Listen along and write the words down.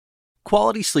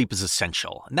Quality sleep is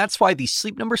essential, and that's why the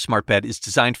Sleep Number Smart Bed is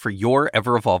designed for your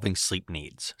ever-evolving sleep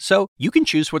needs. So you can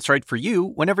choose what's right for you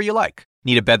whenever you like.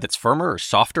 Need a bed that's firmer or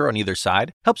softer on either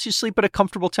side? Helps you sleep at a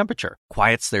comfortable temperature.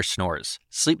 Quiets their snores.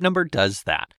 Sleep Number does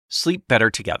that. Sleep better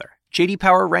together. J.D.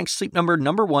 Power ranks Sleep Number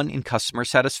 #1 in customer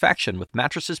satisfaction with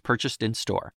mattresses purchased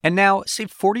in-store. And now,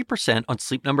 save 40% on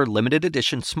Sleep Number limited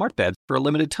edition smart beds for a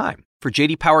limited time. For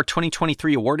J.D. Power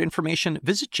 2023 award information,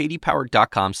 visit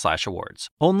jdpower.com/awards.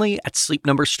 Only at Sleep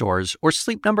Number stores or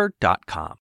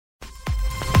sleepnumber.com.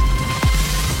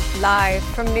 Live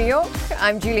from New York,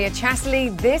 I'm Julia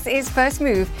Chatterley. This is First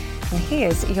Move, and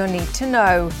here's your need to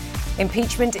know.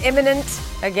 Impeachment imminent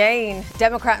again.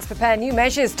 Democrats prepare new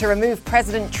measures to remove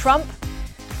President Trump.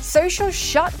 Social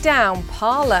shutdown.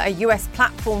 Parler, a U.S.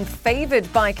 platform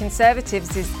favored by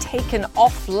conservatives, is taken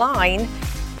offline.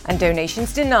 And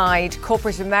donations denied.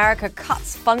 Corporate America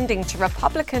cuts funding to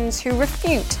Republicans who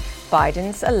refute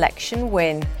Biden's election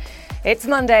win. It's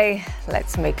Monday.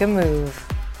 Let's make a move.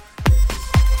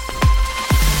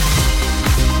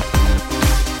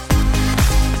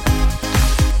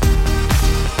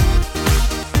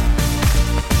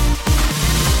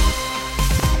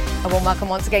 A warm welcome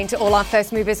once again to all our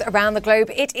first movers around the globe.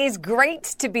 It is great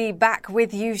to be back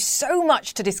with you. So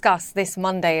much to discuss this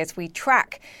Monday as we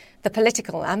track the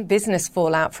political and business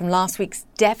fallout from last week's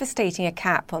devastating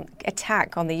attack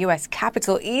on the U.S.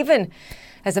 Capitol. Even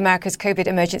as America's COVID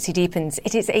emergency deepens,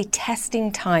 it is a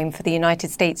testing time for the United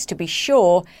States, to be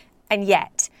sure. And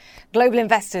yet, global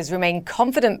investors remain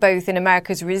confident both in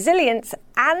America's resilience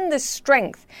and the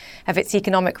strength of its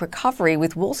economic recovery,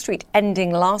 with Wall Street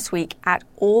ending last week at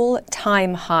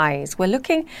all-time highs. We're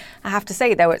looking, I have to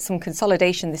say, though, at some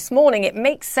consolidation this morning. It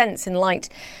makes sense in light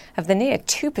of the near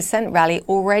 2% rally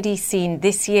already seen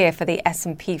this year for the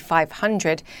S&P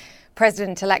 500.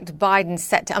 President-elect Biden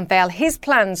set to unveil his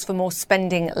plans for more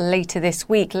spending later this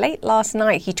week. Late last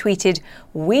night, he tweeted,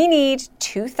 "We need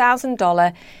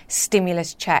 $2,000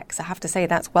 stimulus checks." I have to say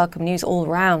that's welcome news all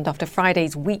round after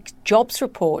Friday's weak jobs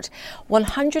report.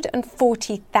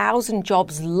 140,000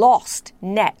 jobs lost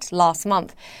net last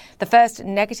month. The first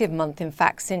negative month, in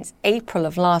fact, since April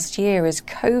of last year, as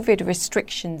COVID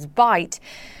restrictions bite.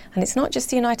 And it's not just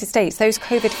the United States. Those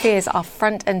COVID fears are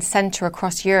front and center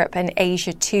across Europe and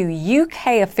Asia too.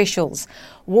 UK officials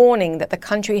warning that the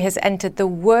country has entered the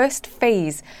worst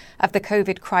phase of the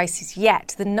COVID crisis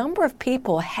yet. The number of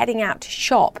people heading out to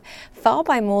shop fell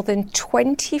by more than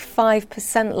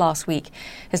 25% last week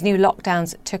as new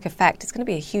lockdowns took effect. It's going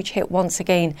to be a huge hit once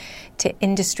again to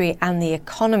industry and the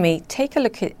economy. Take a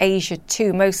look at Asia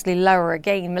too, mostly lower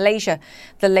again. Malaysia,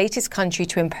 the latest country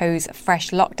to impose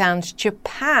fresh lockdowns.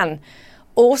 Japan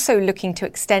also looking to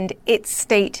extend its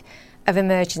state of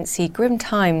emergency. Grim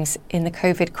times in the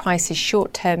COVID crisis,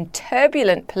 short-term,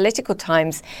 turbulent political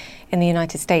times in the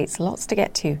United States. Lots to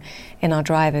get to in our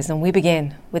drivers. And we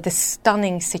begin with the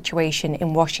stunning situation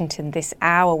in Washington this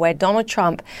hour, where Donald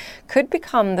Trump could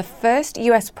become the first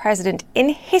U.S. president in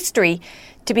history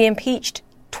to be impeached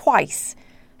twice.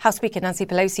 House Speaker Nancy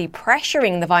Pelosi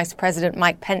pressuring the Vice President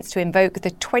Mike Pence to invoke the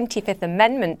 25th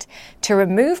Amendment to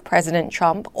remove President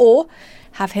Trump, or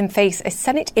have him face a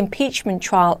Senate impeachment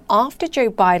trial after Joe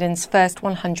Biden's first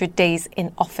 100 days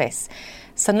in office.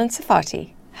 Sunil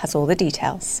Safati has all the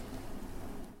details.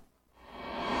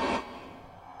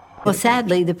 Well,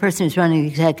 sadly, the person who's running the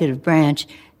executive branch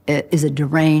is a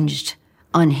deranged,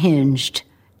 unhinged,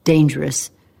 dangerous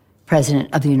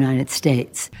President of the United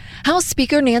States. House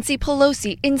Speaker Nancy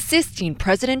Pelosi insisting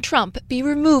President Trump be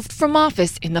removed from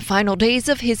office in the final days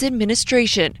of his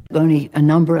administration. Only a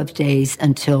number of days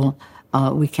until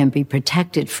we can be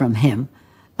protected from him.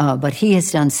 But he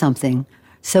has done something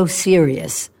so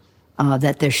serious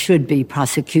that there should be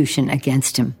prosecution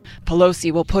against him.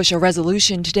 Pelosi will push a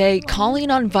resolution today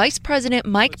calling on Vice President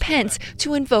Mike Pence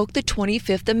to invoke the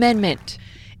 25th Amendment.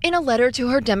 In a letter to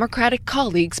her Democratic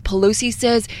colleagues, Pelosi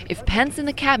says if Pence and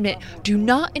the cabinet do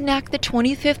not enact the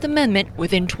 25th Amendment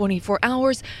within 24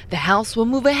 hours, the House will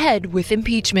move ahead with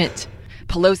impeachment.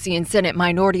 Pelosi and Senate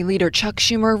Minority Leader Chuck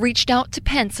Schumer reached out to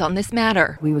Pence on this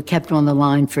matter. We were kept on the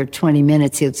line for 20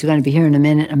 minutes. He was going to be here in a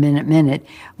minute.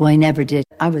 Well, he never did.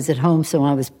 I was at home, so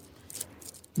I was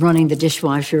running the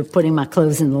dishwasher, putting my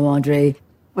clothes in the laundry.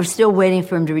 We're still waiting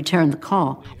for him to return the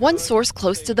call. One source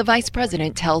close to the vice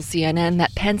president tells CNN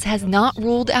that Pence has not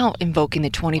ruled out invoking the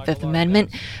 25th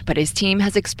Amendment, but his team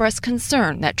has expressed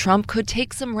concern that Trump could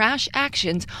take some rash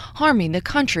actions harming the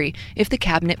country if the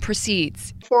cabinet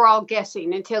proceeds. We're all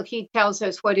guessing until he tells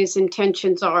us what his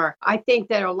intentions are. I think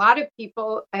that a lot of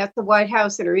people at the White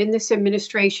House that are in this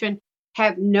administration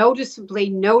have noticeably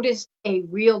noticed a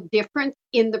real difference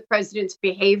in the president's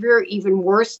behavior, even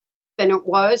worse than it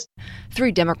was.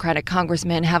 3 Democratic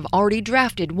congressmen have already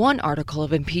drafted one article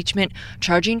of impeachment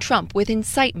charging Trump with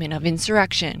incitement of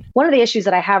insurrection. One of the issues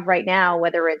that I have right now,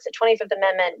 whether it's the 25th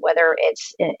Amendment, whether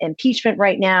it's impeachment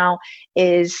right now,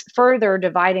 is further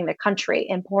dividing the country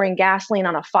and pouring gasoline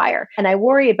on a fire. And I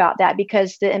worry about that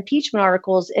because the impeachment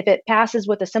articles, if it passes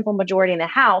with a simple majority in the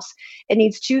House, it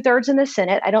needs 2/3 in the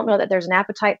Senate. I don't know that there's an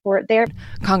appetite for it there.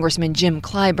 Congressman Jim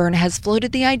Clyburn has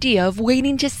floated the idea of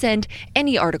waiting to send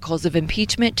any articles of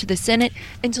impeachment to the Senate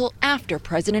until after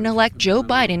President-elect Joe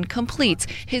Biden completes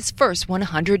his first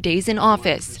 100 days in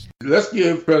office. Let's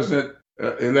give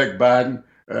President-elect Biden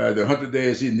the 100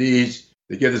 days he needs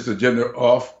to get his agenda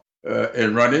off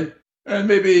and running, and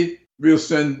maybe we'll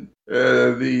send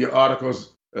the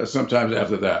articles sometimes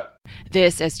after that.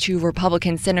 This as 2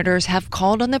 Republican senators have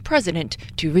called on the president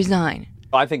to resign.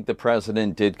 I think the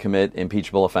president did commit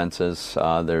impeachable offenses.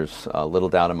 There's little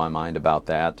doubt in my mind about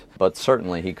that. But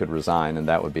certainly he could resign, and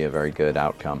that would be a very good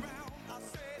outcome.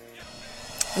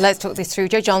 Let's talk this through.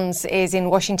 Joe Johns is in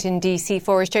Washington, D.C.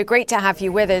 for us. Joe, great to have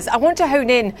you with us. I want to hone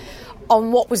in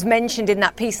on what was mentioned in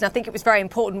that piece, and I think it was very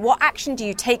important. What action do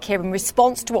you take here in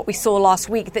response to what we saw last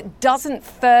week that doesn't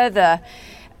further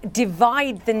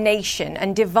divide the nation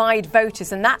and divide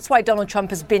voters? And that's why Donald Trump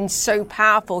has been so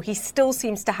powerful. He still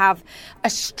seems to have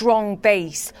a strong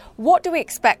base. What do we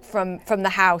expect from the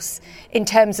House in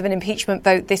terms of an impeachment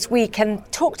vote this week? And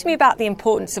talk to me about the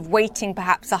importance of waiting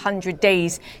perhaps 100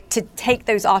 days to take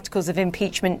those articles of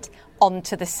impeachment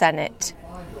onto the Senate.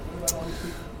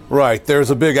 Right. There's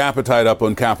a big appetite up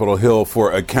on Capitol Hill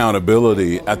for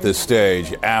accountability at this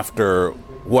stage after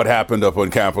what happened up on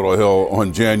Capitol Hill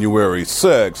on January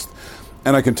 6th.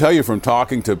 And I can tell you from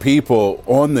talking to people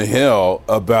on the Hill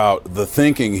about the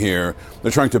thinking here,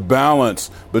 they're trying to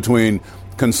balance between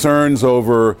concerns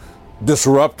over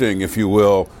disrupting, if you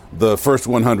will, the first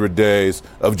 100 days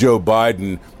of Joe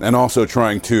Biden and also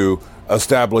trying to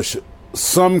establish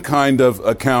some kind of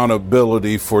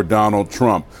accountability for Donald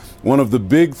Trump. One of the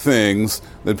big things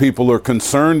that people are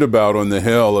concerned about on the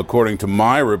Hill, according to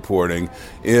my reporting,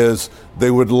 is they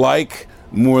would like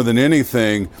more than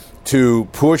anything to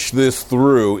push this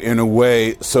through in a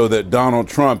way so that Donald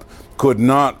Trump could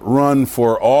not run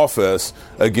for office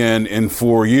again in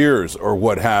 4 years or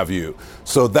what have you.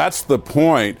 So that's the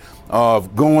point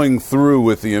of going through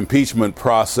with the impeachment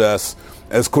process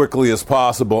as quickly as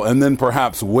possible, and then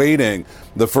perhaps waiting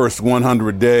the first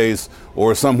 100 days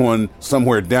or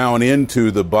somewhere down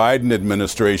into the Biden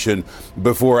administration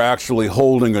before actually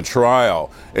holding a trial.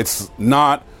 It's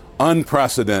not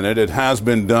unprecedented. It has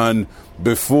been done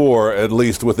before, at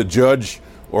least with a judge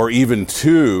or even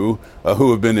 2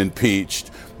 who have been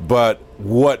impeached. But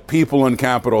what people on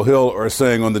Capitol Hill are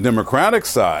saying on the Democratic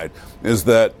side is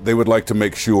that they would like to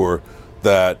make sure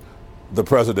that the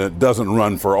president doesn't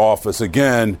run for office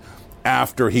again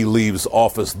after he leaves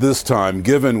office this time,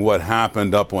 given what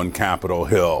happened up on Capitol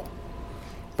Hill.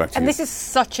 And this is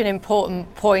such an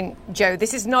important point, Joe.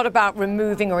 This is not about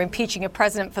removing or impeaching a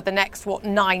president for the next,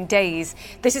 9 days.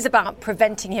 This is about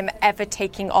preventing him ever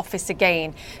taking office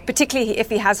again, particularly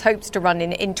if he has hopes to run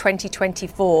in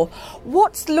 2024.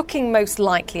 What's looking most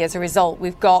likely as a result?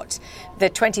 We've got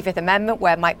the 25th Amendment,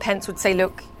 where Mike Pence would say,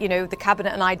 look, the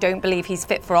cabinet and I don't believe he's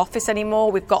fit for office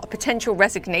anymore. We've got a potential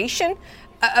resignation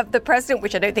of the president,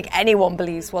 which I don't think anyone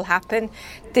believes will happen.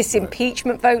 This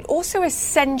impeachment vote, also a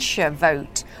censure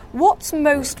vote. What's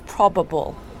most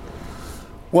probable?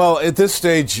 Well, at this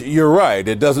stage, you're right.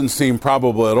 It doesn't seem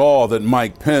probable at all that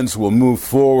Mike Pence will move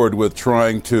forward with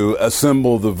trying to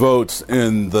assemble the votes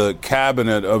in the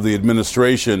cabinet of the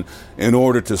administration in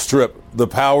order to strip the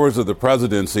powers of the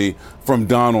presidency from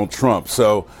Donald Trump.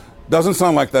 So doesn't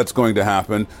sound like that's going to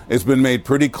happen. It's been made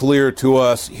pretty clear to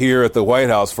us here at the White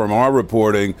House from our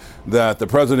reporting that the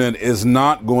president is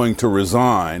not going to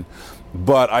resign.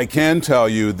 But I can tell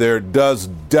you there does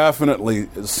definitely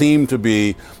seem to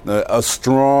be a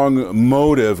strong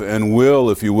motive and will,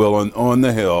 if you will, on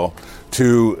the Hill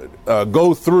to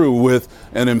go through with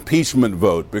an impeachment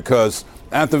vote, because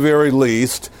at the very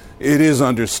least, it is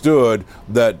understood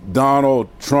that Donald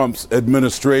Trump's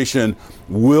administration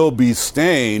will be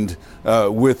stained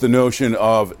with the notion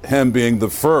of him being the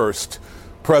first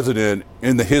president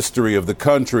in the history of the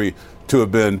country to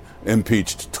have been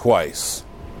impeached twice.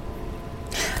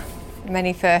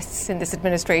 Many firsts in this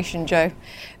administration, Joe.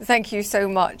 Thank you so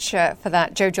much for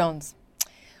that, Joe Johns.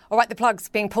 All right, the plug's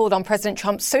being pulled on President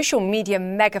Trump's social media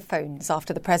megaphones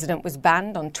after the president was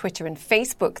banned on Twitter and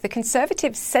Facebook. The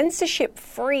conservative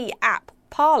censorship-free app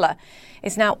Parler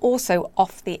is now also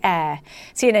off the air.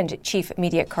 CNN chief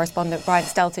media correspondent Brian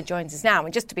Stelter joins us now.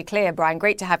 And just to be clear, Brian,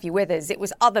 great to have you with us. It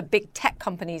was other big tech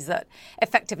companies that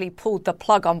effectively pulled the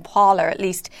plug on Parler, at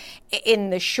least in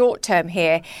the short term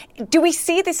here. Do we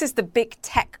see this as the big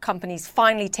tech companies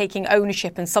finally taking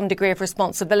ownership and some degree of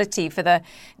responsibility for the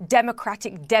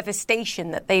democratic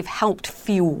devastation that they've helped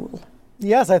fuel?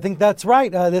 Yes, I think that's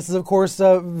right. This is, of course,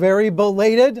 very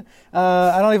belated.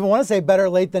 I don't even want to say better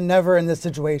late than never in this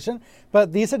situation.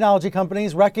 But these technology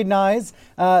companies recognize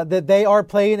that they are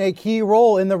playing a key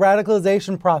role in the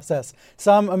radicalization process.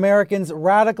 Some Americans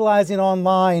radicalizing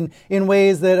online in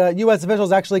ways that U.S.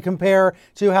 officials actually compare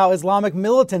to how Islamic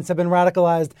militants have been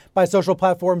radicalized by social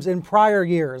platforms in prior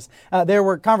years. There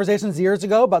were conversations years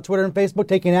ago about Twitter and Facebook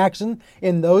taking action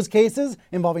in those cases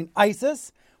involving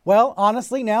ISIS. Well,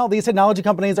 honestly, now these technology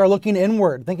companies are looking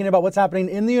inward, thinking about what's happening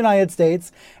in the United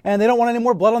States, and they don't want any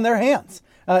more blood on their hands.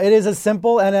 It is as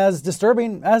simple and as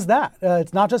disturbing as that.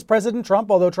 It's not just President Trump,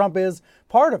 although Trump is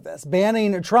part of this.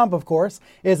 Banning Trump, of course,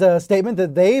 is a statement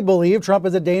that they believe Trump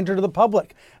is a danger to the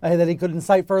public, that he could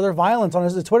incite further violence on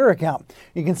his Twitter account.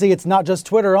 You can see it's not just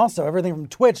Twitter also, everything from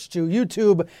Twitch to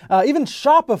YouTube, even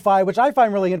Shopify, which I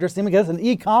find really interesting because it's an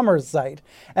e-commerce site.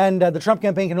 And the Trump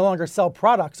campaign can no longer sell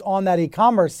products on that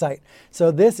e-commerce site.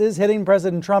 So this is hitting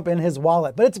President Trump in his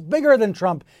wallet. But it's bigger than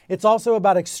Trump. It's also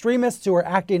about extremists who are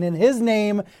acting in his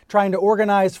name, trying to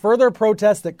organize further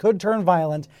protests that could turn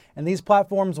violent, and these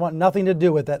platforms want nothing to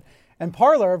do with it. And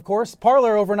Parler, of course,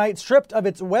 Parler overnight stripped of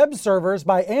its web servers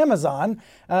by Amazon.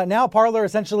 Now Parler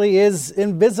essentially is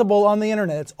invisible on the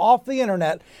internet. It's off the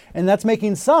internet, and that's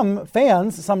making some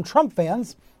fans, some Trump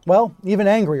fans, well, even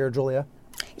angrier, Julia.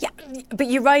 Yeah, but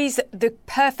you raise the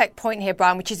perfect point here,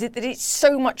 Brian, which is that it's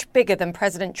so much bigger than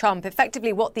President Trump.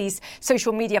 Effectively, what these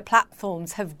social media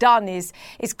platforms have done is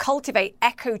cultivate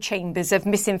echo chambers of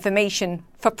misinformation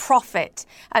for profit.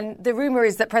 And the rumor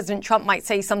is that President Trump might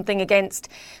say something against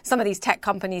some of these tech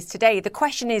companies today. The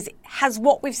question is, has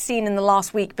what we've seen in the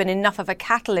last week been enough of a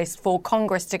catalyst for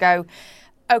Congress to go,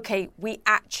 OK, we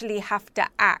actually have to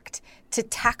act to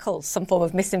tackle some form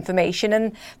of misinformation,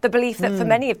 and the belief that for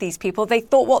many of these people, they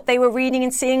thought what they were reading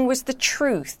and seeing was the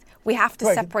truth. We have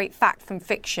to separate fact from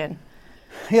fiction.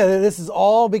 Yeah, this is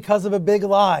all because of a big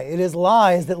lie. It is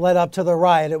lies that led up to the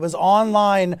riot. It was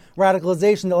online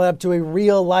radicalization that led up to a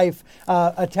real-life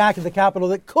attack at the Capitol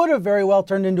that could have very well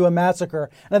turned into a massacre.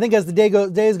 And I think as the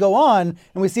days go on,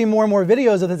 and we see more and more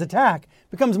videos of this attack,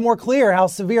 it becomes more clear how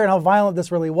severe and how violent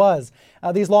this really was.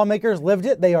 These lawmakers lived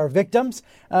it. They are victims.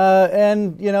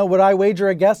 And, you know, would I wager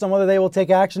a guess on whether they will take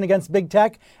action against big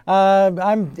tech?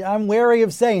 I'm wary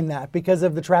of saying that because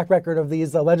of the track record of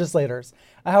these legislators.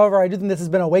 However, I do think this has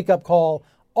been a wake-up call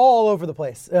all over the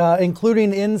place,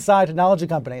 including inside technology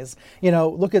companies. You know,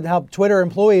 look at how Twitter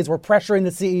employees were pressuring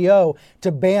the CEO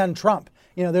to ban Trump.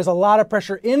 You know, there's a lot of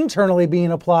pressure internally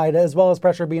being applied as well as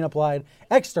pressure being applied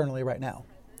externally right now.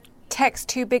 Tech's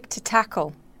too big to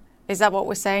tackle. Is that what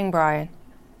we're saying, Brian?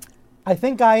 I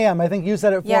think I am. I think you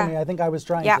said it for me. I think I was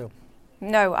trying to.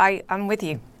 No, I'm with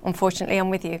you. Unfortunately, I'm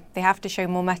with you. They have to show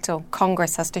more mettle.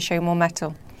 Congress has to show more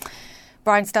mettle.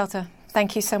 Brian Stelter,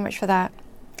 thank you so much for that.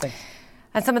 Thanks.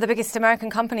 And some of the biggest American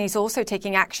companies also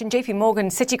taking action. JPMorgan,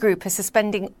 Citigroup is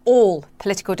suspending all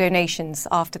political donations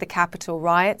after the Capitol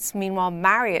riots. Meanwhile,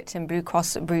 Marriott and Blue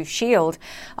Cross Blue Shield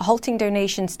are halting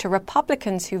donations to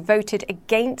Republicans who voted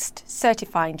against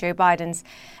certifying Joe Biden's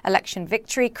election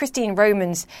victory. Christine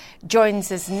Romans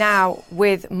joins us now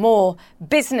with more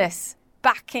business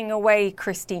backing away,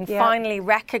 Christine, finally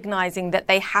recognizing that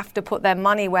they have to put their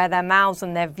money where their mouths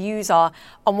and their views are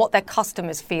on what their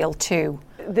customers feel too.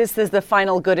 This is the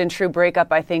final good and true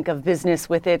breakup, I think, of business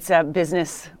with its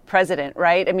business president,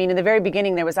 right? I mean, in the very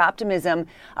beginning, there was optimism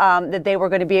that they were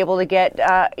going to be able to get,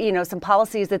 some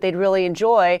policies that they'd really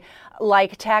enjoy,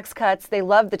 like tax cuts. They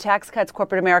loved the tax cuts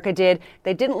corporate America did.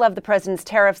 They didn't love the president's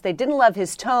tariffs. They didn't love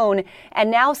his tone.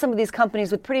 And now some of these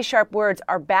companies with pretty sharp words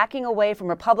are backing away from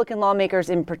Republican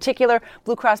lawmakers, in particular,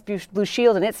 Blue Cross Blue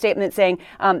Shield in its statement saying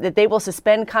that they will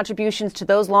suspend contributions to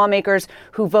those lawmakers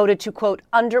who voted to, quote,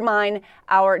 undermine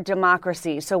our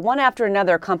democracy. So one after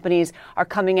another, companies are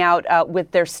coming out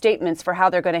with their statements for how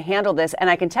they're going to handle this. And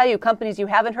I can tell you, companies you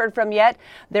haven't heard from yet,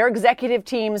 their executive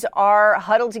teams are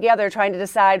huddled together trying to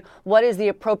decide what is the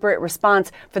appropriate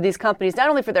response for these companies, not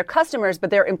only for their customers, but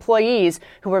their employees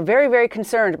who are very, very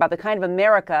concerned about the kind of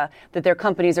America that their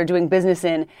companies are doing business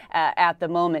in at the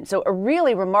moment. So a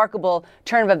really remarkable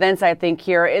turn of events, I think,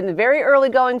 here. In the very early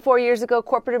going 4 years ago,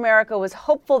 corporate America was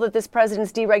hopeful that this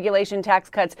president's deregulation tax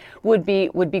cuts would be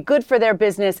be good for their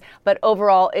business, but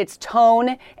overall its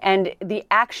tone and the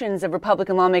actions of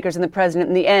Republican lawmakers and the president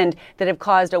in the end that have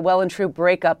caused a well and true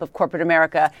breakup of corporate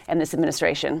America and this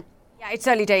administration. Yeah, it's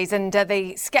early days, and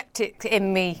the skeptic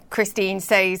in me, Christine,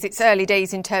 says it's early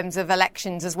days in terms of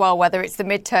elections as well, whether it's the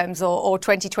midterms or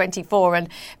 2024, and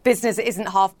business isn't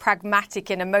half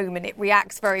pragmatic in a moment. It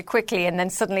reacts very quickly and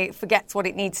then suddenly it forgets what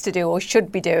it needs to do or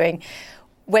should be doing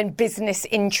when business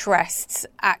interests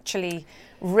actually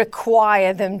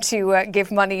require them to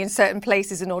give money in certain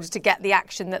places in order to get the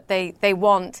action that they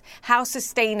want. How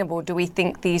sustainable do we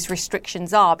think these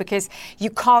restrictions are? Because you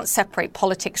can't separate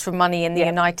politics from money in the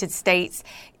United States.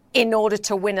 In order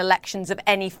to win elections of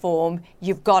any form,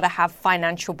 you've got to have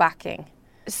financial backing.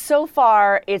 So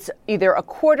far, it's either a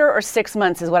quarter or 6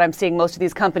 months is what I'm seeing most of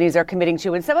these companies are committing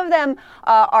to. And some of them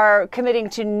are committing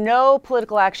to no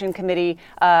political action committee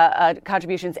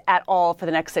contributions at all for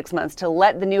the next 6 months, to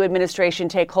let the new administration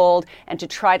take hold and to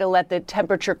try to let the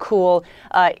temperature cool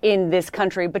in this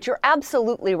country. But you're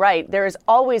absolutely right. There is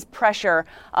always pressure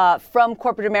from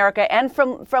corporate America and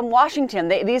from Washington.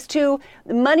 These two,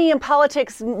 money and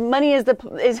politics, money is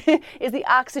the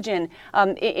oxygen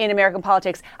in American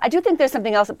politics. I do think there's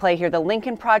something else at play here. The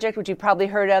Lincoln Project, which you've probably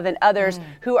heard of, and others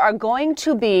who are going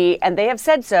to be, and they have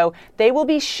said so, they will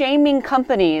be shaming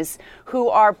companies who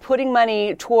are putting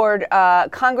money toward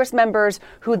Congress members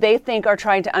who they think are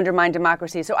trying to undermine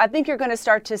democracy. So I think you're going to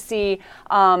start to see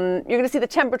the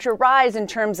temperature rise in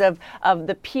terms of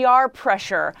the PR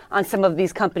pressure on some of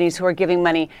these companies who are giving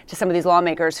money to some of these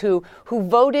lawmakers who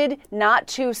voted not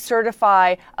to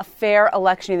certify a fair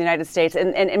election in the United States.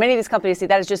 And many of these companies see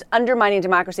that as just undermining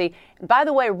democracy. And by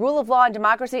the way, rule of law and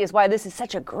democracy is why this is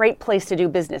such a great place to do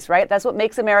business, right? That's what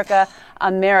makes America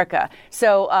America.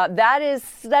 So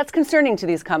that's concerning to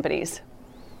these companies.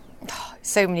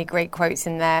 So many great quotes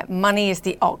in there. Money is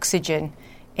the oxygen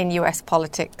in U.S.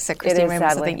 politics. So Christine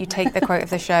Ramos, I think you take the quote of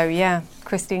the show. Yeah,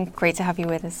 Christine, great to have you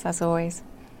with us, as always.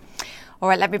 All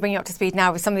right, let me bring you up to speed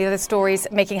now with some of the other stories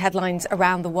making headlines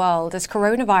around the world. As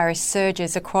coronavirus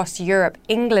surges across Europe,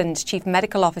 England's chief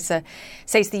medical officer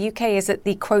says the UK is at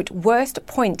the, quote, worst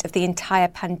point of the entire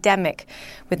pandemic,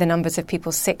 with the numbers of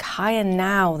people sick higher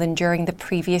now than during the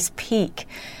previous peak.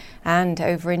 And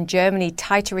over in Germany,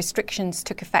 tighter restrictions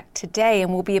took effect today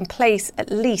and will be in place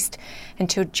at least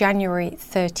until January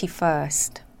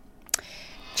 31st.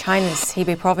 China's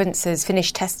Hebei province has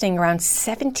finished testing around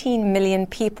 17 million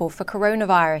people for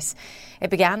coronavirus. It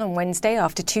began on Wednesday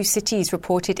after two cities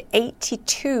reported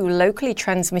 82 locally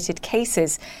transmitted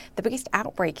cases, the biggest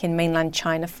outbreak in mainland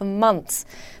China for months.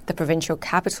 The provincial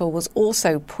capital was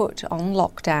also put on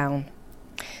lockdown.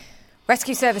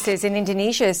 Rescue services in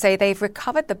Indonesia say they've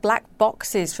recovered the black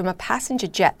boxes from a passenger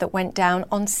jet that went down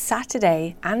on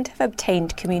Saturday and have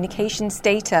obtained communications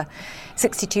data.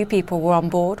 62 people were on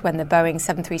board when the Boeing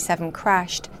 737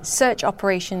 crashed. Search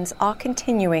operations are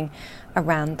continuing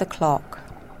around the clock.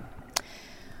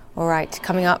 All right,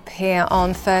 coming up here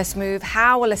on First Move,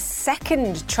 how will a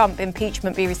second Trump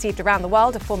impeachment be received around the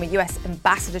world? A former US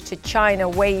ambassador to China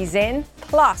weighs in,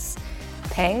 plus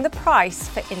paying the price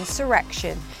for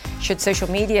insurrection. Should social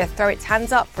media throw its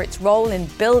hands up for its role in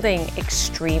building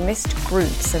extremist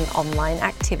groups and online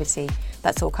activity?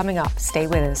 That's all coming up. Stay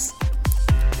with us.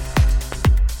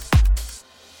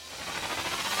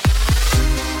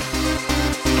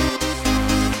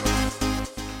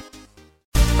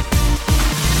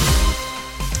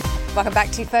 Welcome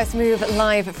back to First Move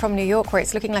live from New York, where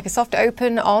it's looking like a soft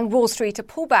open on Wall Street, a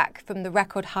pullback from the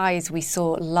record highs we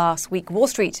saw last week. Wall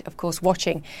Street, of course,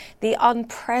 watching the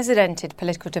unprecedented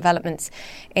political developments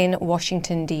in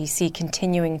Washington, D.C.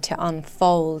 continuing to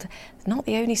unfold. It's not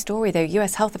the only story, though.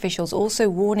 U.S. health officials also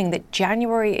warning that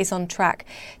January is on track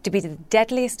to be the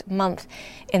deadliest month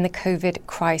in the COVID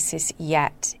crisis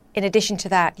yet. In addition to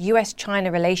that,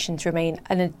 US-China relations remain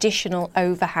an additional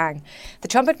overhang. The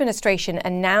Trump administration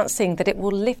announcing that it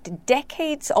will lift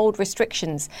decades-old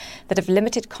restrictions that have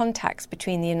limited contacts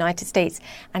between the United States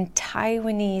and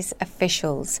Taiwanese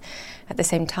officials. At the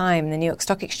same time, the New York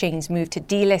Stock Exchange moved to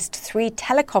delist 3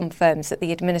 telecom firms that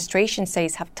the administration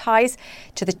says have ties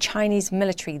to the Chinese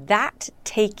military. That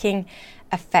taking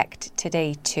effect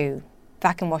today, too.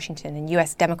 Back in Washington, and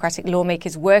U.S. Democratic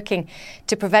lawmakers working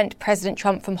to prevent President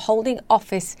Trump from holding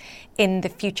office in the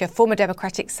future. Former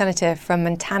Democratic Senator from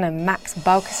Montana, Max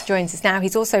Baucus, joins us now.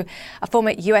 He's also a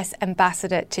former U.S.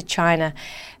 ambassador to China.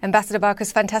 Ambassador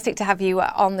Baucus, fantastic to have you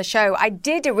on the show. I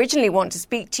did originally want to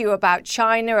speak to you about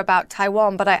China, about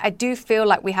Taiwan, but I do feel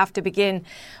like we have to begin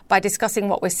by discussing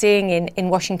what we're seeing in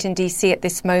Washington, D.C. at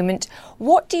this moment.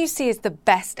 What do you see as the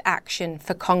best action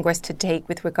for Congress to take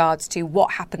with regards to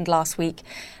what happened last week week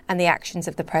and the actions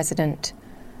of the president?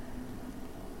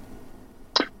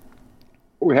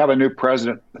 We have a new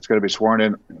president that's going to be sworn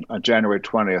in on January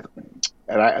 20th,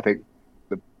 and I think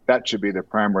that should be the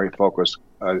primary focus.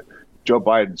 Joe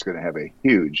Biden's going to have a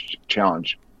huge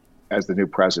challenge as the new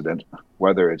president,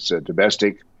 whether it's a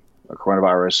domestic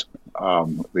coronavirus,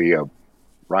 the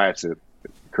riots that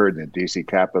occurred in the D.C.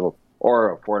 Capitol,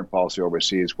 or a foreign policy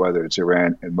overseas, whether it's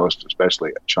Iran and most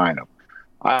especially China.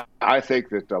 I think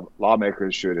that the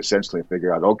lawmakers should essentially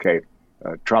figure out, okay,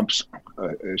 Trump's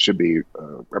should be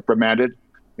reprimanded,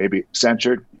 maybe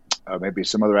censured, maybe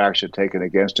some other action taken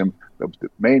against him. The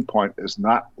main point is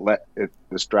not let it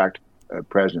distract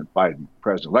President Biden,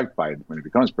 President-elect Biden, when he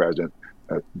becomes president,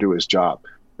 do his job.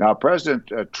 Now,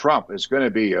 President Trump is going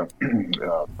to be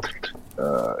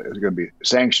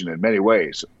sanctioned in many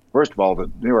ways. First of all, the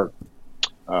New York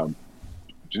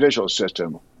judicial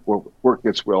system will work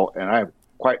its will, and I'm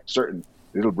quite certain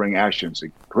it'll bring actions,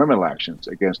 criminal actions,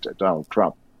 against Donald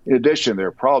Trump. In addition, there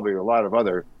are probably a lot of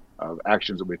other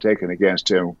actions that will be taken against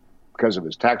him because of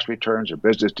his tax returns or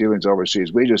business dealings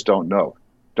overseas. We just don't know.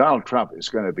 Donald Trump is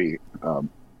going to be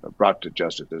brought to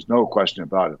justice. There's no question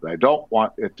about it. But I don't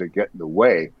want it to get in the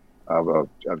way of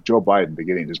Joe Biden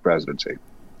beginning his presidency.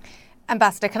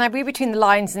 Ambassador, can I read between the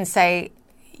lines and say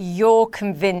you're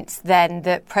convinced then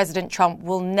that President Trump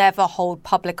will never hold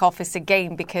public office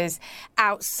again because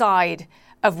outside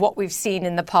of what we've seen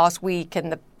in the past week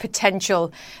and the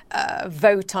potential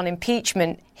vote on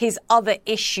impeachment, his other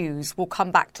issues will come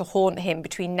back to haunt him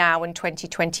between now and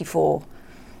 2024?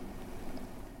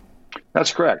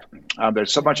 That's correct.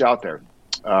 There's so much out there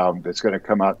that's going to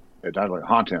come out and not only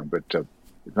haunt him, but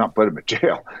not put him in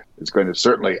jail. It's going to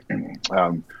certainly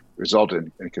result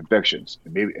in convictions.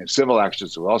 And maybe and civil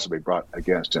actions will also be brought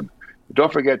against him. But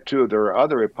don't forget, too, there are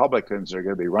other Republicans that are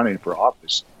going to be running for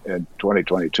office in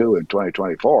 2022 and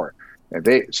 2024.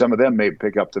 And some of them may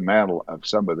pick up the mantle of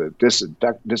some of the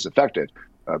disaffected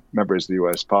members of the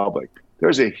U.S. public.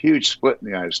 There's a huge split in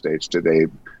the United States today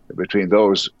between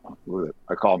those,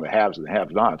 I call them the haves and the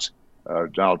have-nots.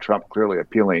 Donald Trump clearly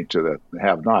appealing to the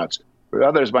have-nots. But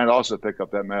others might also pick up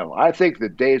that mantle. I think the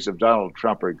days of Donald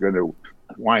Trump are going to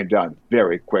wind down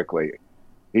very quickly.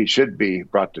 He should be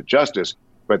brought to justice,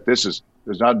 but there's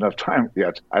not enough time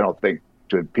yet, I don't think,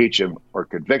 to impeach him or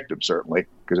convict him, certainly,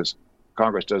 because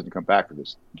Congress doesn't come back to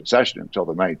this session until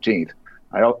the 19th.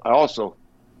 I also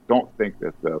don't think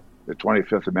that the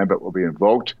 25th Amendment will be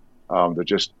invoked. There's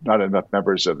just not enough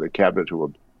members of the cabinet who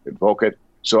will invoke it.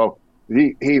 So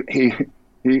he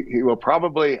will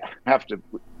probably have to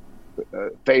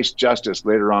face justice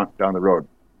later on down the road.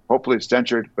 Hopefully it's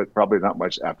censured, but probably not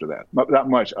much after that. Not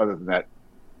much other than that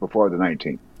before the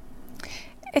 19th.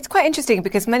 It's quite interesting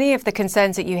because many of the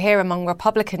concerns that you hear among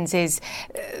Republicans is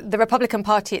the Republican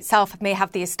Party itself may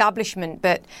have the establishment,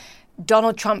 but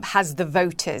Donald Trump has the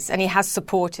voters and he has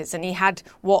supporters and he had,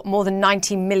 more than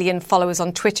 90 million followers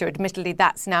on Twitter. Admittedly,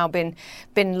 that's now been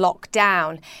locked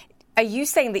down. Are you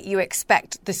saying that you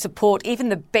expect the support, even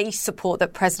the base support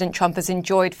that President Trump has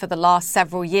enjoyed for the last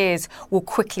several years, will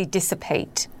quickly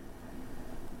dissipate?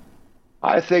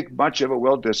 I think much of it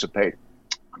will dissipate.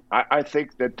 I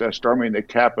think that storming the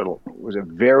Capitol was a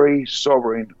very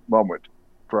sobering moment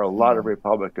for a lot of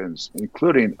Republicans,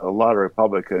 including a lot of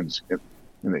Republicans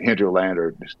in the hinterland or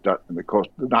in the coast,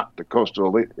 not the coastal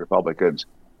elite Republicans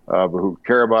who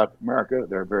care about America.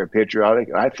 They're very patriotic.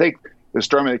 And I think the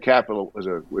storming of the Capitol was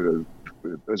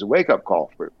a wake-up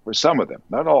call for some of them,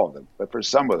 not all of them, but for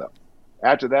some of them.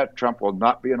 After that, Trump will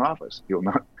not be in office. He will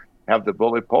not have the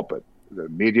bully pulpit. The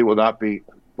media will not be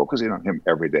focusing on him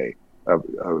every day.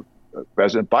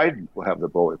 President Biden will have the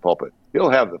bully pulpit. He'll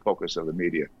have the focus of the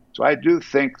media. So I do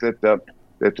think that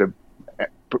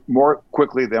more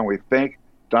quickly than we think,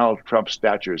 Donald Trump's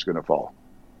stature is going to fall.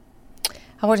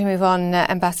 I want to move on,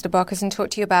 Ambassador Barkas, and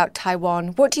talk to you about Taiwan.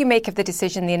 What do you make of the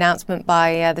decision, the announcement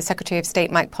by the Secretary of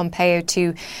State, Mike Pompeo,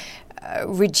 to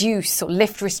reduce or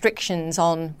lift restrictions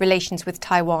on relations with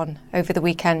Taiwan over the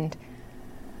weekend?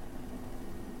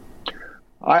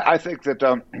 I think that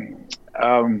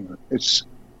it's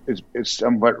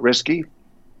somewhat risky.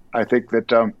 I think that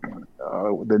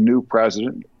the new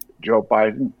president, Joe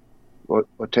Biden, will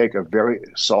take a very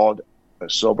solid,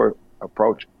 sober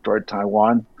approach toward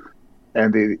Taiwan.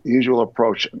 And the usual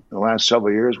approach in the last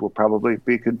several years will probably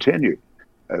be continued.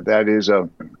 That is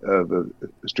the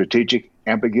strategic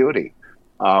ambiguity.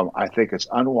 I think it's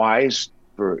unwise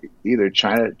for either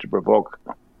China to provoke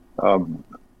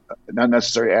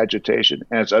unnecessary agitation,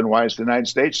 and it's unwise for the United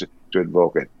States to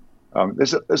invoke it.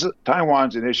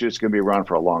 Taiwan's an issue that's going to be around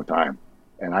for a long time.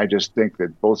 And I just think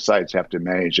that both sides have to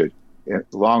manage it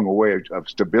along a way of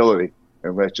stability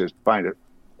and let's just find a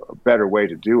better way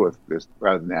to deal with this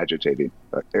rather than agitating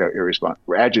irresponsible.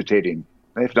 We're agitating,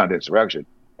 if not insurrection,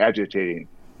 agitating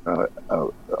a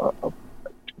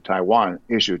Taiwan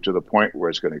issue to the point where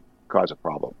it's going to cause a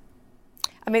problem.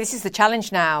 I mean, this is the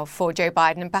challenge now for Joe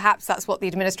Biden, and perhaps that's what the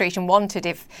administration wanted.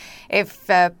 If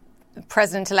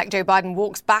President-elect Joe Biden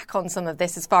walks back on some of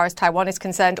this as far as Taiwan is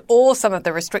concerned, or some of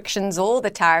the restrictions or the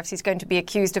tariffs, he's going to be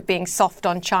accused of being soft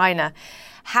on China.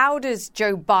 How does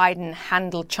Joe Biden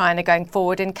handle China going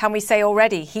forward? And can we say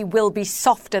already he will be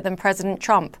softer than President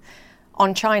Trump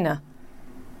on China?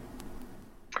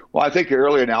 Well, I think your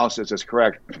early analysis is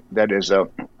correct. That is,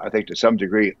 I think to some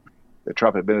degree, the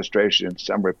Trump administration and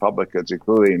some Republicans,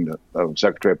 including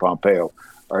Secretary Pompeo,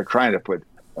 are trying to put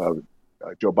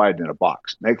Joe Biden in a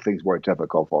box, make things more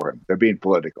difficult for him. They're being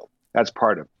political. That's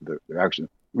part of their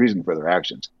reason for their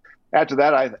actions. Add to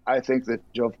that, I think that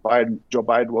Joe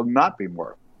Biden will not be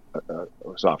more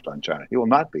soft on China. He will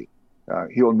not be.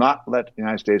 He will not let the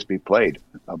United States be played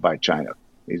by China.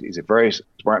 He's a very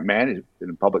smart man. He's been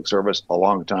in public service a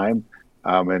long time.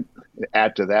 And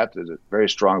add to that, there's a very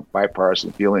strong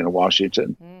bipartisan feeling in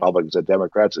Washington, Republicans and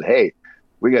Democrats, that, hey,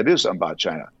 we got to do something about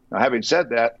China. Now, having said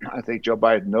that, I think Joe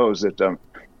Biden knows that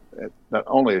not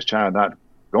only is China not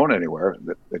going anywhere,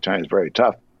 that China is very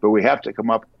tough, but we have to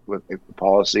come up with a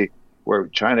policy where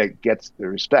China gets the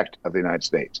respect of the United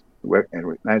States, where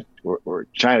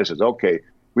China says, okay,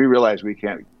 we realize we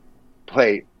can't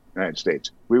play the United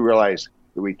States. We realize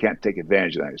that we can't take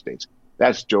advantage of the United States.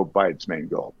 That's Joe Biden's main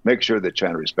goal. Make sure that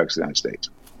China respects the United States.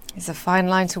 It's a fine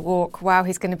line to walk. Wow,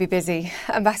 he's going to be busy.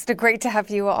 Ambassador, great to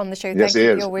have you on the show. Yes, Thank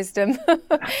you for your wisdom.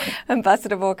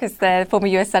 Ambassador Walker's there, former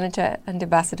US Senator and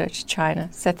Ambassador to China.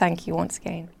 So thank you once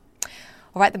again.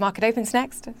 All right, the market opens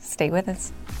next. Stay with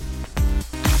us.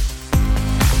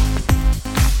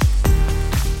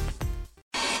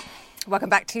 Welcome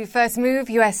back to First Move.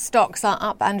 US stocks are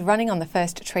up and running on the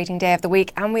first trading day of the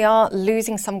week, and we are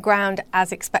losing some ground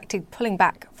as expected, pulling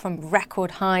back from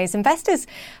record highs. Investors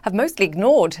have mostly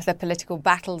ignored the political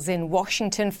battles in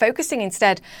Washington, focusing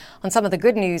instead on some of the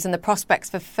good news and the prospects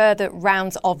for further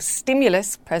rounds of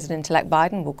stimulus. President-elect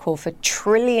Biden will call for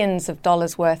trillions of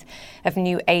dollars worth of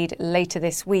new aid later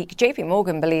this week.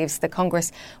 JPMorgan believes the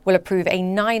Congress will approve a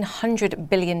 $900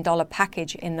 billion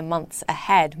package in the months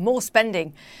ahead. More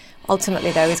spending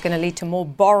ultimately, though, is going to lead to more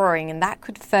borrowing, and that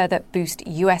could further boost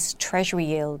US Treasury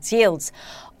yields. Yields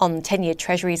on 10-year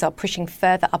Treasuries are pushing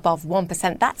further above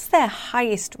 1%. That's their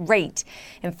highest rate,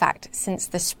 in fact, since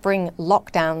the spring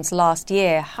lockdowns last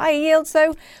year. High yields,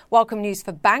 though, welcome news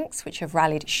for banks, which have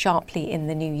rallied sharply in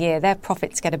the new year. Their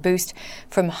profits get a boost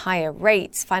from higher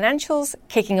rates. Financials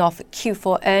kicking off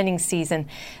Q4 earnings season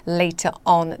later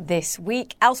on this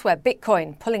week. Elsewhere,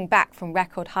 Bitcoin pulling back from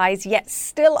record highs, yet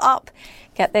still up.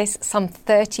 Get this, some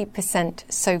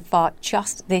 30% so far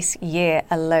just this year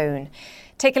alone.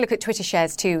 Take a look at Twitter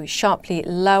shares too, sharply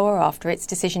lower after its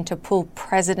decision to pull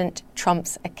President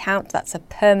Trump's account. That's a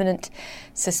permanent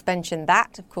suspension.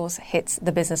 That, of course, hits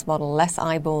the business model. Less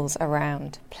eyeballs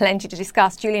around. Plenty to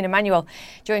discuss. Julian Emanuel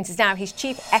joins us now. He's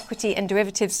Chief Equity and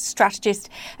Derivatives Strategist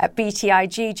at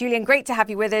BTIG. Julian, great to have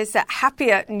you with us.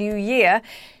 Happier New Year.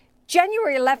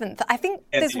 January 11th, I think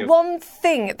there's one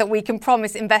thing that we can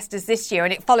promise investors this year,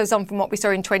 and it follows on from what we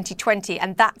saw in 2020,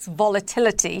 and that's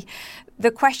volatility.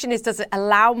 The question is, does it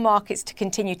allow markets to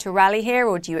continue to rally here,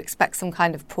 or do you expect some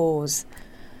kind of pause?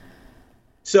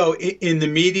 So in the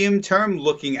medium term,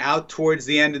 looking out towards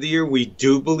the end of the year, we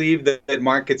do believe that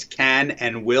markets can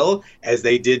and will, as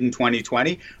they did in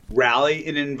 2020, rally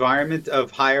in an environment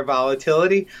of higher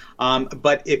volatility.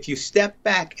 But if you step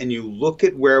back and you look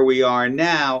at where we are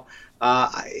now,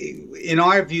 in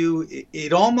our view,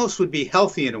 it almost would be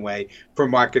healthy in a way for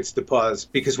markets to pause,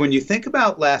 because when you think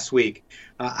about last week,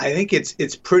 I think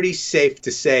it's pretty safe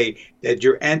to say that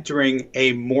you're entering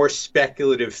a more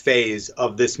speculative phase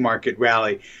of this market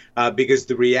rally, because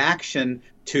the reaction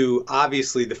to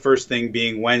obviously the first thing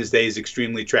being Wednesday's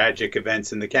extremely tragic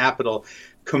events in the Capitol,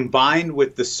 combined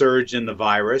with the surge in the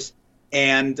virus,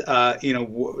 and,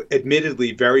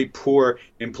 admittedly very poor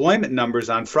employment numbers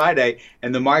on Friday,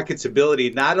 and the market's ability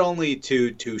not only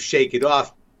to shake it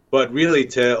off, but really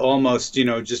to almost,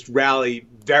 just rally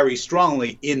very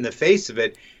strongly in the face of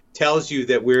it, tells you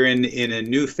that we're in a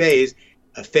new phase,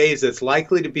 a phase that's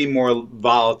likely to be more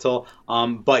volatile.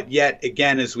 But yet,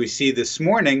 again, as we see this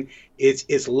morning,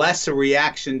 it's less a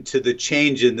reaction to the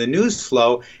change in the news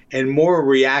flow and more a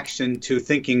reaction to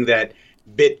thinking that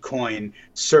Bitcoin,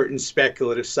 certain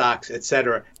speculative stocks, et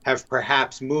cetera, have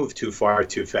perhaps moved too far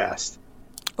too fast.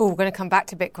 Oh, we're going to come back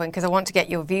to Bitcoin because I want to get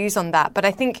your views on that. But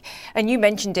I think, and you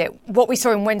mentioned it, what we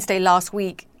saw on Wednesday last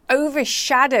week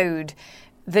overshadowed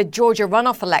the Georgia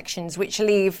runoff elections, which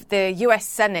leave the U.S.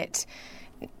 Senate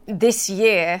this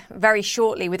year, very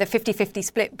shortly, with a 50-50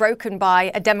 split broken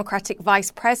by a Democratic vice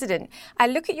president. I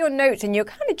look at your notes and you're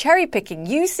kind of cherry picking.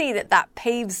 You see that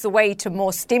paves the way to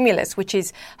more stimulus, which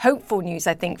is hopeful news,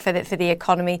 I think, for the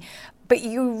economy. But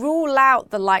you rule out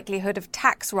the likelihood of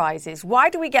tax rises. Why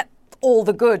do we get all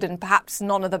the good and perhaps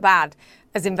none of the bad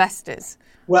as investors?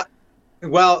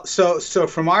 Well, so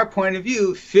from our point of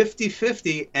view,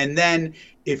 50-50. And then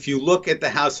if you look at the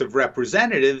House of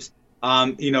Representatives,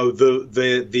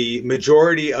 the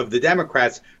majority of the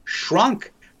Democrats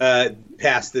shrunk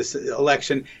past this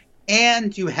election,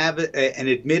 and you have an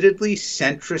admittedly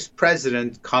centrist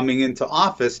president coming into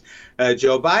office,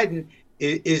 Joe Biden.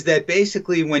 Is that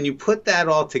basically when you put that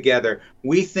all together,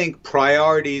 we think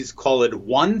priorities, call it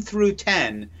 1 through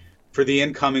 10, for the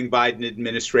incoming Biden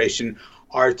administration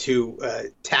are to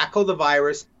tackle the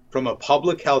virus from a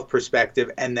public health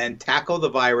perspective and then tackle the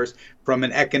virus from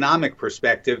an economic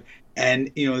perspective.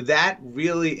 And, that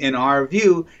really, in our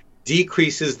view,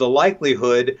 decreases the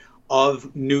likelihood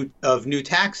of new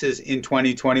taxes in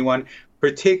 2021,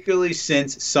 particularly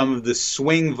since some of the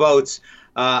swing votes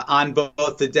on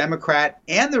both the Democrat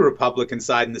and the Republican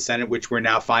side in the Senate, which we're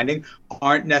now finding,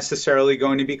 aren't necessarily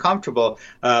going to be comfortable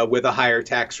with a higher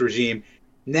tax regime.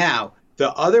 Now,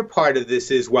 the other part of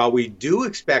this is, while we do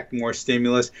expect more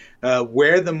stimulus,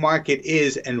 where the market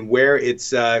is and where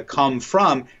it's come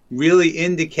from really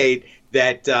indicate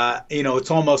that,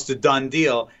 it's almost a done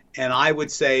deal. And I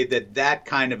would say that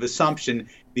kind of assumption,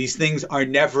 these things are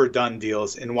never done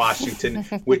deals in Washington,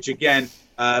 which again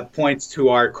points to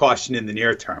our caution in the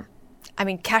near term. I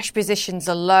mean, cash positions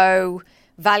are low.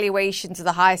 Valuations are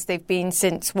the highest they've been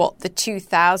since, the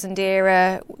 2000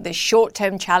 era. The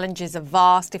short-term challenges are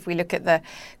vast if we look at the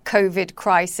COVID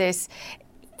crisis.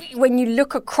 When you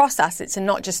look across assets and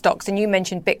not just stocks, and you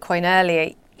mentioned Bitcoin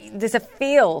earlier, there's a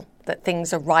feel that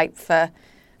things are ripe for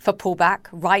pullback,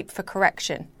 ripe for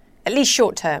correction, at least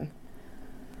short-term.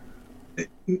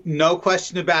 No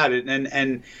question about it.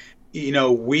 And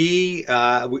we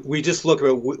just look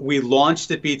at we launched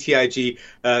at BTIG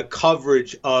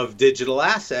coverage of digital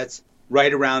assets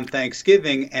right around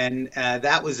Thanksgiving, and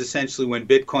that was essentially when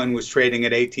Bitcoin was trading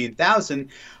at 18,000,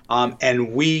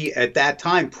 and we at that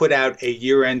time put out a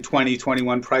year-end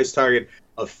 2021 price target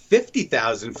of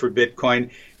 50,000 for Bitcoin,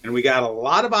 and we got a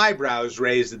lot of eyebrows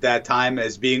raised at that time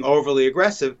as being overly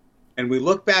aggressive. And we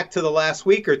look back to the last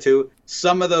week or two,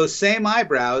 some of those same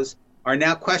eyebrows are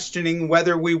now questioning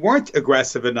whether we weren't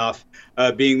aggressive enough,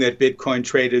 being that Bitcoin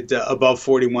traded above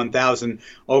 41,000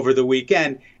 over the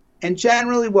weekend. And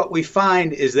generally what we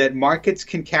find is that markets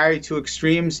can carry to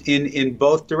extremes in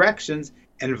both directions,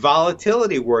 and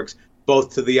volatility works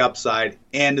both to the upside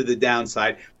and to the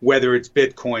downside, whether it's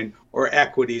Bitcoin or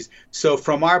equities. So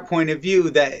from our point of view,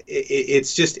 that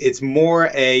it's more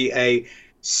a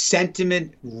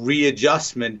sentiment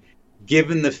readjustment,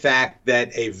 given the fact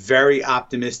that a very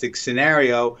optimistic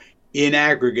scenario in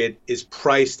aggregate is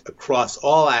priced across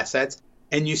all assets.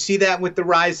 And you see that with the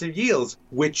rise of yields,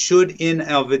 which should in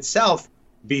and of itself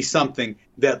be something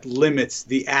that limits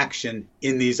the action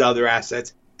in these other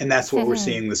assets. And that's what we're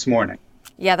seeing this morning.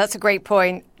 Yeah, that's a great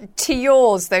point. To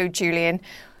yours, though, Julian,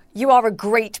 you are a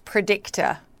great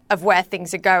predictor of where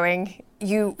things are going.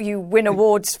 You win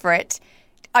awards for it.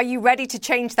 Are you ready to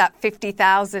change that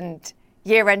 50,000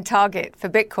 year-end target for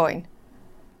Bitcoin?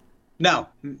 No,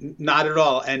 not at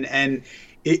all. And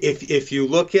if you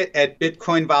look at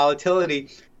Bitcoin volatility,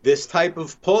 this type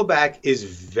of pullback is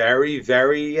very,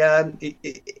 very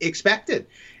expected.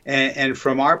 And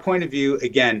from our point of view,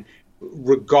 again,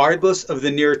 regardless of the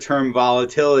near-term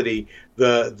volatility,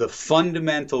 the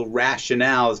fundamental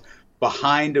rationales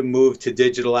behind a move to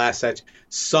digital assets,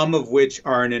 some of which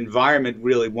are an environment,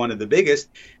 really one of the biggest,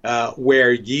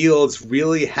 where yields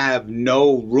really have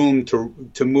no room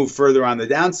to move further on the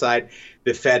downside.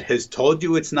 The Fed has told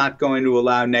you it's not going to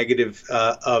allow negative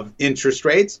of interest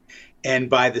rates.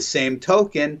 And by the same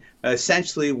token,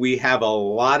 essentially, we have a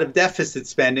lot of deficit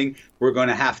spending we're going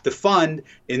to have to fund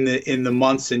in the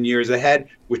months and years ahead,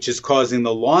 which is causing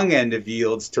the long end of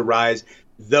yields to rise.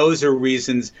 Those are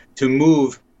reasons to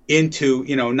move into,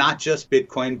 not just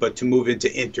Bitcoin, but to move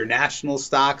into international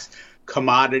stocks,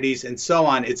 commodities, and so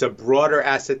on. It's a broader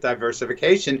asset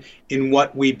diversification in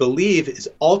what we believe is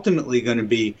ultimately going to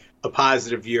be a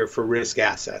positive year for risk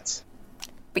assets.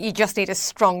 But you just need a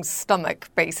strong stomach,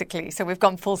 basically. So we've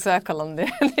gone full circle on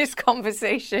this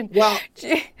conversation. Well,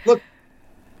 look,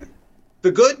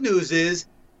 the good news is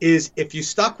is if you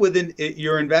stuck within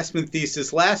your investment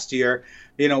thesis last year,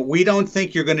 we don't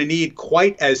think you're going to need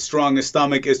quite as strong a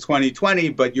stomach as 2020,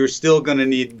 but you're still going to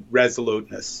need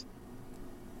resoluteness.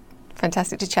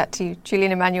 Fantastic to chat to you.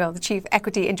 Julian Emanuel, the Chief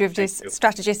Equity and Derivatives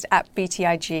Strategist at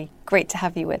BTIG. Great to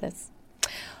have you with us.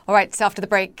 All right, so after the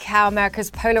break, how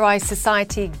America's polarized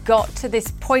society got to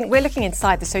this point. We're looking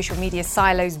inside the social media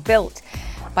silos built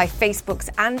by Facebook's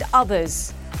and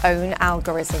others' own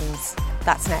algorithms.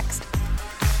 That's next.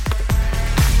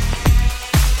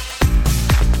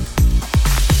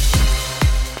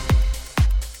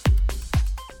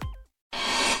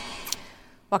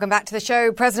 Welcome back to the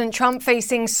show. President Trump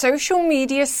facing social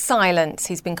media silence.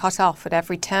 He's been cut off at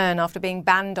every turn after being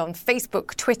banned on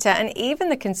Facebook, Twitter, and even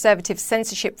the conservative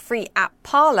censorship-free app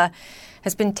Parler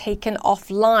has been taken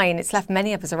offline. It's left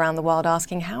many of us around the world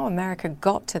asking how America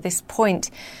got to this point.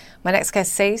 My next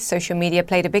guest says social media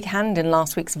played a big hand in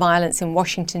last week's violence in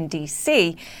Washington,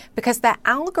 D.C. because their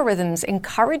algorithms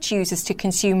encourage users to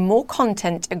consume more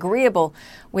content agreeable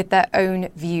with their own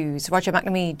views. Roger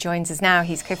McNamee joins us now.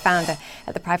 He's co-founder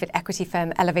at the private equity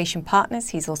firm Elevation Partners.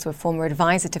 He's also a former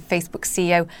advisor to Facebook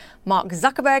CEO Mark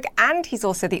Zuckerberg, and he's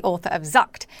also the author of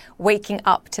Zucked, Waking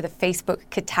Up to the Facebook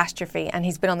Catastrophe. And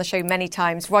he's been on the show many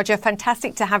times. Roger,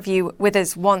 fantastic to have you with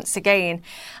us once again.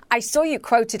 I saw you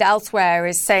quoted elsewhere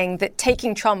as saying that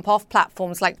taking Trump off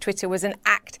platforms like Twitter was an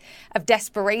act of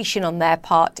desperation on their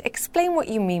part. Explain what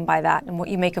you mean by that and what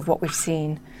you make of what we've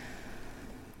seen.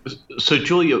 So,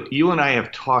 Julia, you and I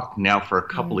have talked now for a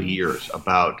couple of years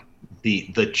about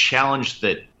the challenge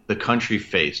that the country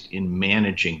faced in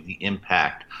managing the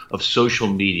impact of social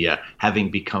media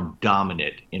having become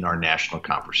dominant in our national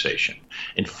conversation.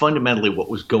 And fundamentally, what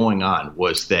was going on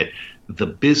was that the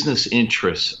business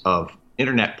interests of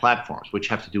internet platforms, which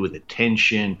have to do with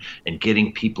attention and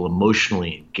getting people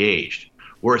emotionally engaged,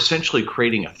 were essentially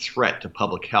creating a threat to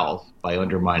public health by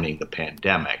undermining the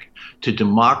pandemic, to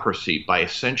democracy by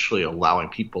essentially allowing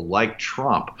people like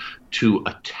Trump to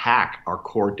attack our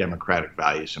core democratic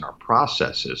values and our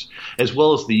processes, as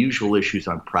well as the usual issues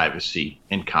on privacy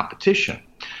and competition.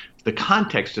 The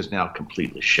context has now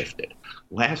completely shifted.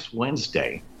 Last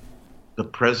Wednesday, the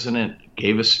president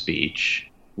gave a speech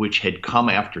which had come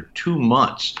after 2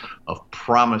 months of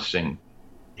promising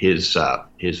his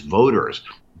voters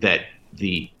that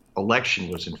the election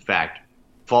was in fact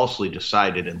falsely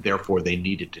decided and therefore they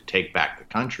needed to take back the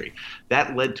country.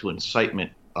 That led to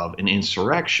incitement of an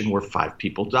insurrection where 5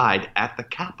 people died at the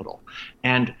Capitol.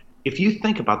 And if you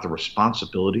think about the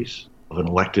responsibilities of an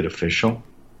elected official,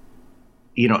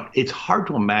 it's hard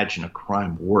to imagine a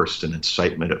crime worse than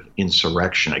incitement of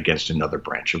insurrection against another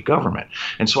branch of government.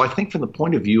 And so I think from the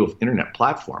point of view of internet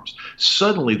platforms,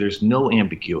 suddenly there's no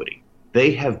ambiguity.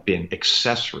 They have been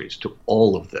accessories to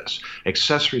all of this,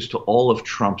 accessories to all of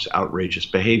Trump's outrageous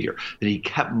behavior, that he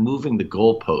kept moving the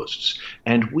goalposts.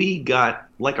 And we got,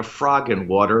 like a frog in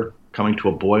water coming to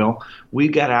a boil, we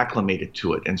got acclimated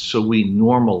to it. And so we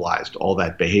normalized all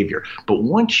that behavior. But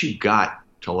once you got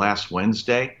to last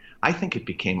Wednesday, I think it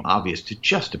became obvious to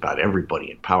just about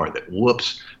everybody in power that,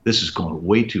 whoops, this is going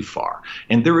way too far.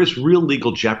 And there is real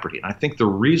legal jeopardy. And I think the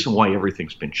reason why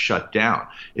everything's been shut down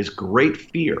is great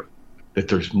fear that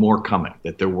there's more coming,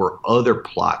 that there were other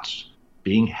plots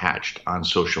being hatched on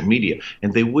social media,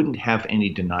 and they wouldn't have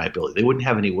any deniability. They wouldn't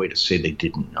have any way to say they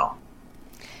didn't know.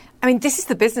 I mean, this is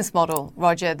the business model,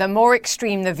 Roger. The more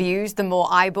extreme the views, the more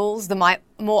eyeballs,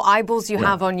 more eyeballs you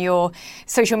have on your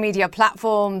social media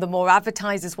platform, the more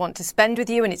advertisers want to spend with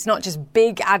you. And it's not just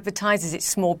big advertisers, it's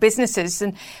small businesses.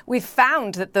 And we've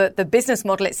found that the business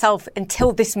model itself,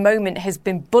 until this moment, has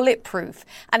been bulletproof.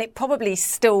 And it probably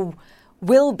still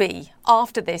will be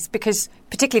after this, because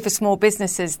particularly for small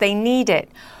businesses, they need it.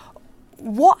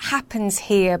 What happens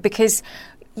here? Because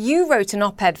you wrote an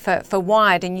op-ed for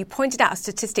Wired and you pointed out a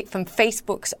statistic from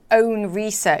Facebook's own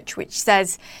research, which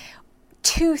says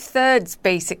 2/3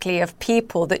 basically of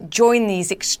people that join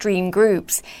these extreme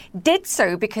groups did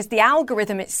so because the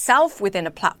algorithm itself within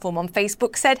a platform on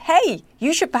Facebook said, hey,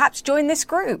 you should perhaps join this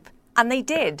group. And they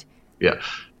did. Yeah.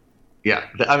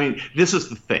 I mean, this is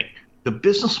the thing. The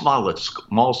business model at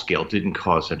small scale didn't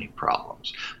cause any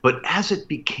problems. But as it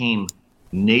became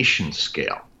nation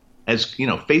scale, as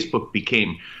Facebook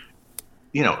became,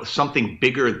 something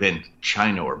bigger than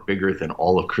China or bigger than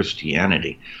all of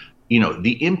Christianity,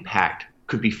 the impact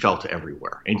could be felt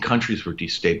everywhere and countries were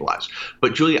destabilized.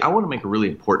 But Julia, I want to make a really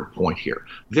important point here.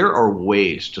 There are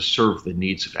ways to serve the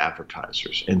needs of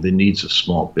advertisers and the needs of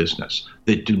small business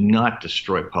that do not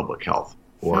destroy public health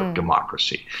or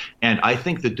democracy. And I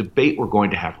think the debate we're going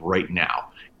to have right now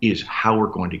is how we're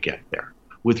going to get there.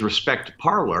 With respect to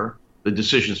Parler, the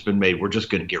decision's been made, we're just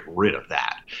going to get rid of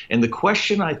that. And the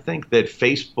question I think that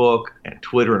Facebook and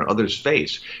Twitter and others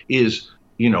face is,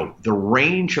 the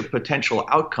range of potential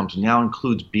outcomes now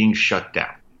includes being shut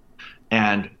down.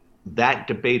 And that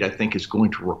debate, I think, is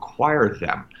going to require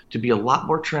them to be a lot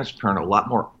more transparent, a lot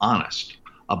more honest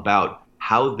about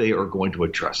how they are going to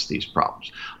address these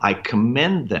problems. I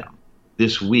commend them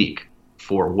this week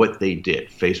for what they did,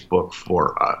 Facebook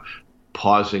for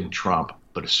pausing Trump,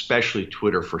 but especially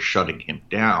Twitter for shutting him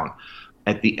down.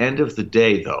 At the end of the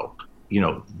day, though,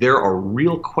 there are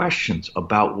real questions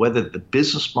about whether the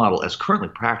business model as currently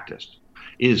practiced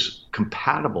is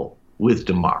compatible with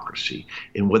democracy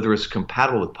and whether it's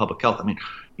compatible with public health. I mean,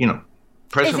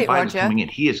 President Biden's coming in.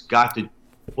 He has got to.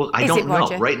 Well, I don't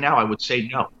know. Right now, I would say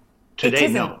no. Today,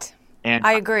 no. And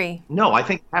I agree. No, I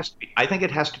think it has to be. I think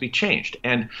it has to be changed.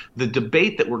 And the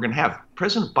debate that we're going to have,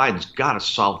 President Biden's got to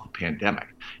solve the pandemic.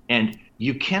 And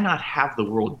you cannot have the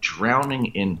world drowning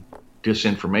in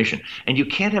disinformation. And you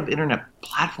can't have internet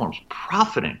platforms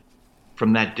profiting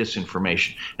from that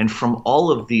disinformation and from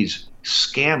all of these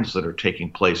scams that are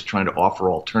taking place trying to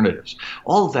offer alternatives.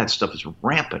 All of that stuff is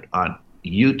rampant on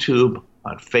YouTube,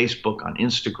 on Facebook, on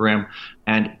Instagram,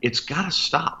 and it's got to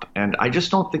stop. And I just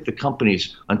don't think the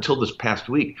companies, until this past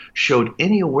week, showed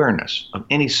any awareness of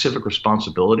any civic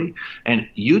responsibility. And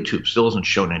YouTube still hasn't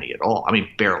shown any at all. I mean,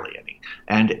 barely any.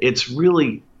 And it's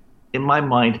really, in my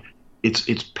mind,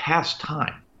 it's past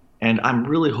time. And I'm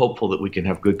really hopeful that we can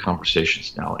have good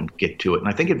conversations now and get to it. And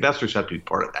I think investors have to be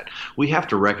part of that. We have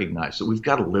to recognize that we've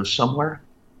got to live somewhere.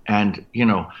 And,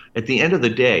 at the end of the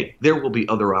day, there will be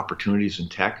other opportunities in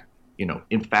tech.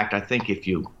 In fact, I think if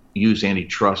you use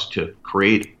antitrust to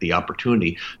create the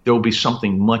opportunity, there will be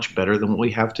something much better than what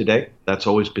we have today. That's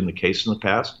always been the case in the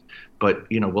past. But,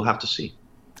 we'll have to see.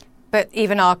 But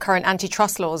even our current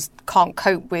antitrust laws can't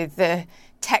cope with the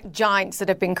tech giants that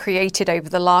have been created over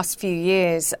the last few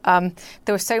years. There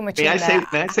was so much in there.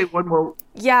 May I say one more?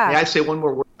 Yeah. May I say one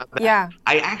more word about that? Yeah.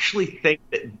 I actually think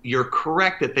that you're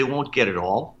correct that they won't get it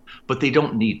all, but they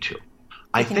don't need to.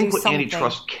 I think what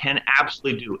antitrust can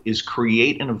absolutely do is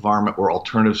create an environment where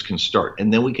alternatives can start,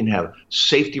 and then we can have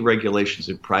safety regulations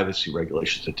and privacy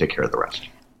regulations that take care of the rest.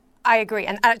 I agree.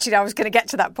 And actually, I was going to get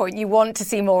to that point. You want to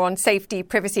see more on safety,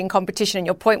 privacy and competition. And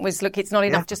your point was, look, it's not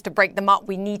enough just to break them up.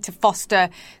 We need to foster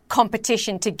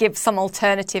competition to give some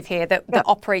alternative here that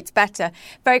operates better.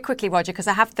 Very quickly, Roger, because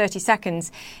I have 30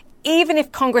 seconds. Even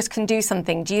if Congress can do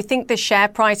something, do you think the share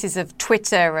prices of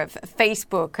Twitter, of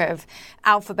Facebook, of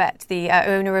Alphabet, the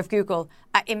owner of Google,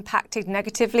 are impacted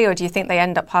negatively, or do you think they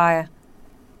end up higher?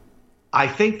 I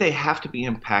think they have to be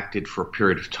impacted for a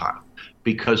period of time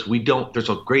because there's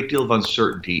a great deal of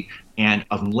uncertainty, and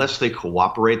unless they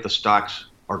cooperate, the stocks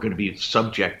are going to be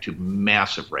subject to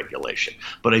massive regulation.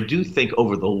 But I do think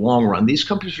over the long run, these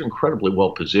companies are incredibly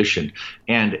well positioned.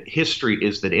 And history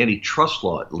is that antitrust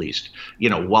law, at least,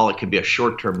 while it can be a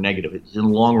short-term negative, it's in the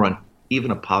long run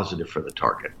even a positive for the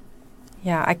target.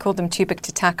 Yeah, I called them too big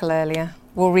to tackle earlier.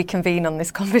 We'll reconvene on this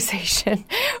conversation.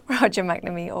 Roger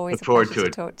McNamee, always a pleasure to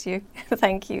talk to you.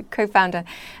 Thank you. Co-founder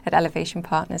at Elevation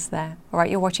Partners there. All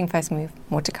right, you're watching First Move.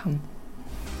 More to come.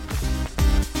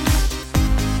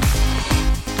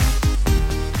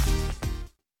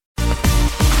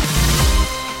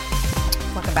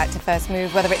 Welcome back to First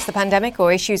Move. Whether it's the pandemic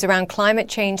or issues around climate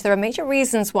change, there are major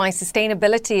reasons why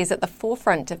sustainability is at the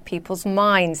forefront of people's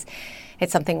minds.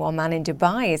 It's something one man in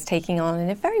Dubai is taking on in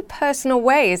a very personal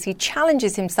way as he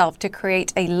challenges himself to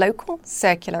create a local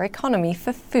circular economy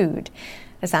for food,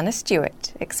 as Anna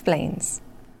Stewart explains.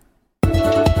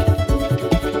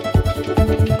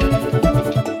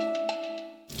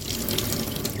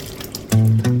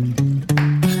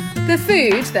 The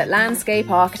food that landscape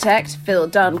architect Phil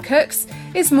Dunn cooks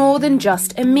is more than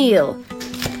just a meal.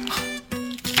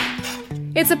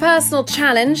 It's a personal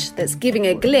challenge that's giving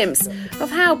a glimpse of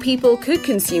how people could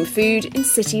consume food in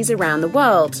cities around the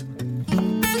world.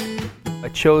 I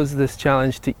chose this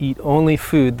challenge to eat only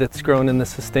food that's grown in the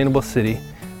sustainable city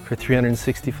for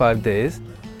 365 days.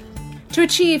 To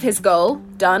achieve his goal,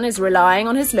 Dunn is relying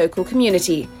on his local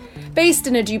community. Based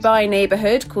in a Dubai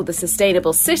neighbourhood called the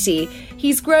Sustainable City,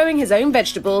 he's growing his own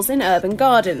vegetables in urban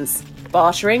gardens,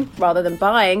 bartering rather than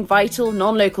buying vital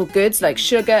non-local goods like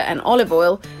sugar and olive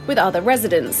oil with other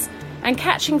residents, and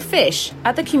catching fish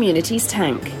at the community's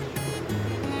tank.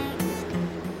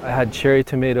 I had cherry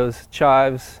tomatoes,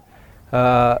 chives,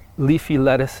 leafy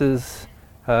lettuces,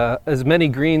 as many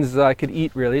greens as I could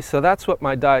eat really, so that's what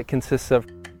my diet consists of.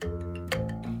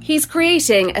 He's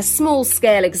creating a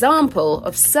small-scale example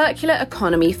of circular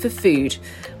economy for food,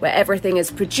 where everything is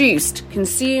produced,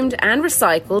 consumed and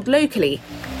recycled locally.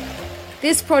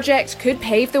 This project could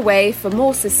pave the way for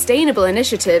more sustainable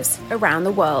initiatives around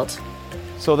the world.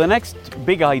 So the next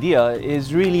big idea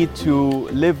is really to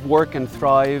live, work and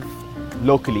thrive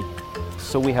locally.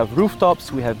 So we have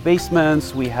rooftops, we have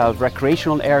basements, we have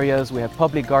recreational areas, we have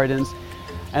public gardens,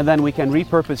 and then we can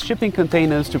repurpose shipping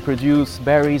containers to produce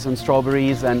berries and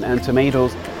strawberries and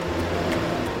tomatoes.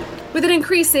 With an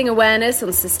increasing awareness on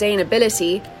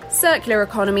sustainability, circular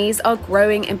economies are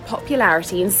growing in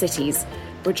popularity in cities,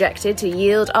 projected to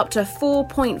yield up to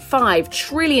 $4.5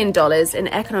 trillion in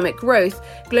economic growth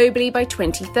globally by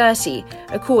 2030,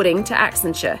 according to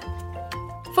Accenture.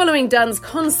 Following Dunn's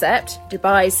concept,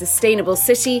 Dubai's sustainable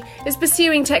city is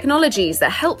pursuing technologies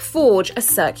that help forge a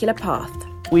circular path.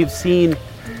 We've seen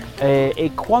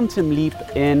a quantum leap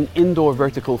in indoor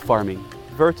vertical farming.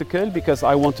 Vertical because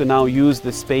I want to now use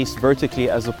the space vertically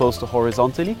as opposed to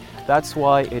horizontally. That's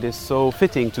why it is so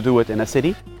fitting to do it in a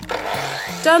city.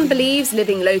 Dunn believes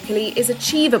living locally is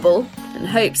achievable and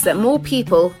hopes that more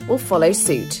people will follow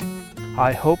suit.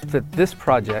 I hope that this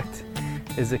project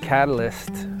is a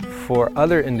catalyst for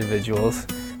other individuals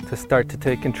to start to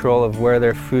take control of where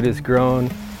their food is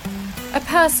grown. A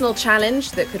personal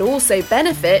challenge that could also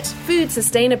benefit food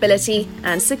sustainability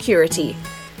and security.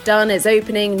 Dunn is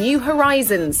opening new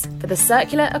horizons for the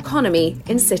circular economy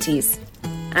in cities.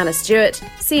 Anna Stewart,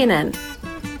 CNN.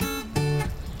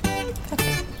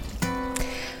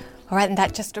 All right, and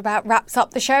that just about wraps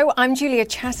up the show. I'm Julia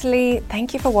Chatterley.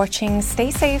 Thank you for watching.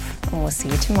 Stay safe, and we'll see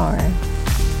you tomorrow.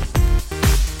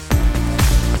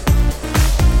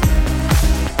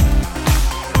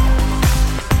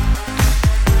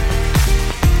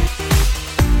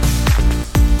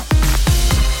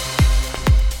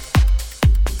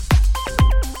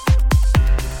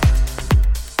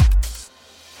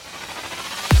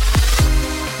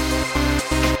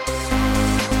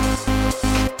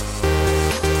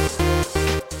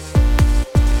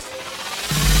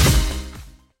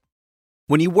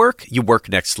 When you work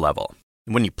next level.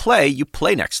 And when you play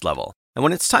next level. And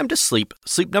when it's time to sleep,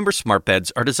 Sleep Number smart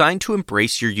beds are designed to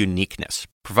embrace your uniqueness,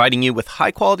 providing you with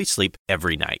high-quality sleep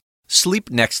every night. Sleep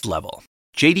next level.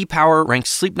 J.D. Power ranks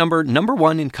Sleep Number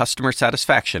 #1 in customer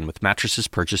satisfaction with mattresses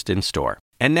purchased in-store.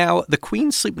 And now, the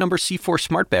Queen Sleep Number C4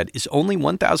 smart bed is only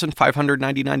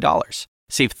 $1,599.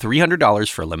 Save $300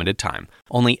 for a limited time,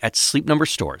 only at Sleep Number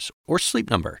stores or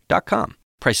sleepnumber.com.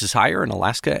 Prices higher in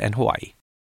Alaska and Hawaii.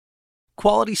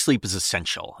 Quality sleep is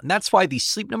essential, and that's why the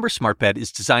Sleep Number smart bed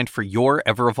is designed for your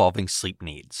ever-evolving sleep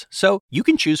needs. So you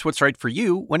can choose what's right for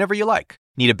you whenever you like.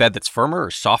 Need a bed that's firmer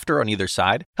or softer on either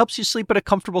side? Helps you sleep at a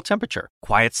comfortable temperature.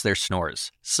 Quiets their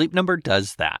snores. Sleep Number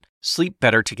does that. Sleep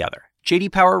better together. J.D.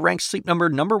 Power ranks Sleep Number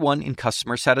 #1 in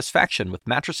customer satisfaction with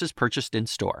mattresses purchased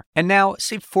in-store. And now,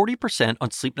 save 40%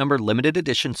 on Sleep Number limited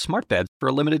edition smart beds for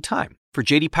a limited time. For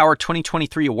J.D. Power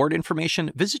 2023 award information,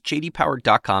 visit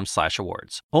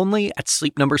jdpower.com/awards. Only at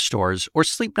Sleep Number stores or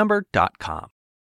sleepnumber.com.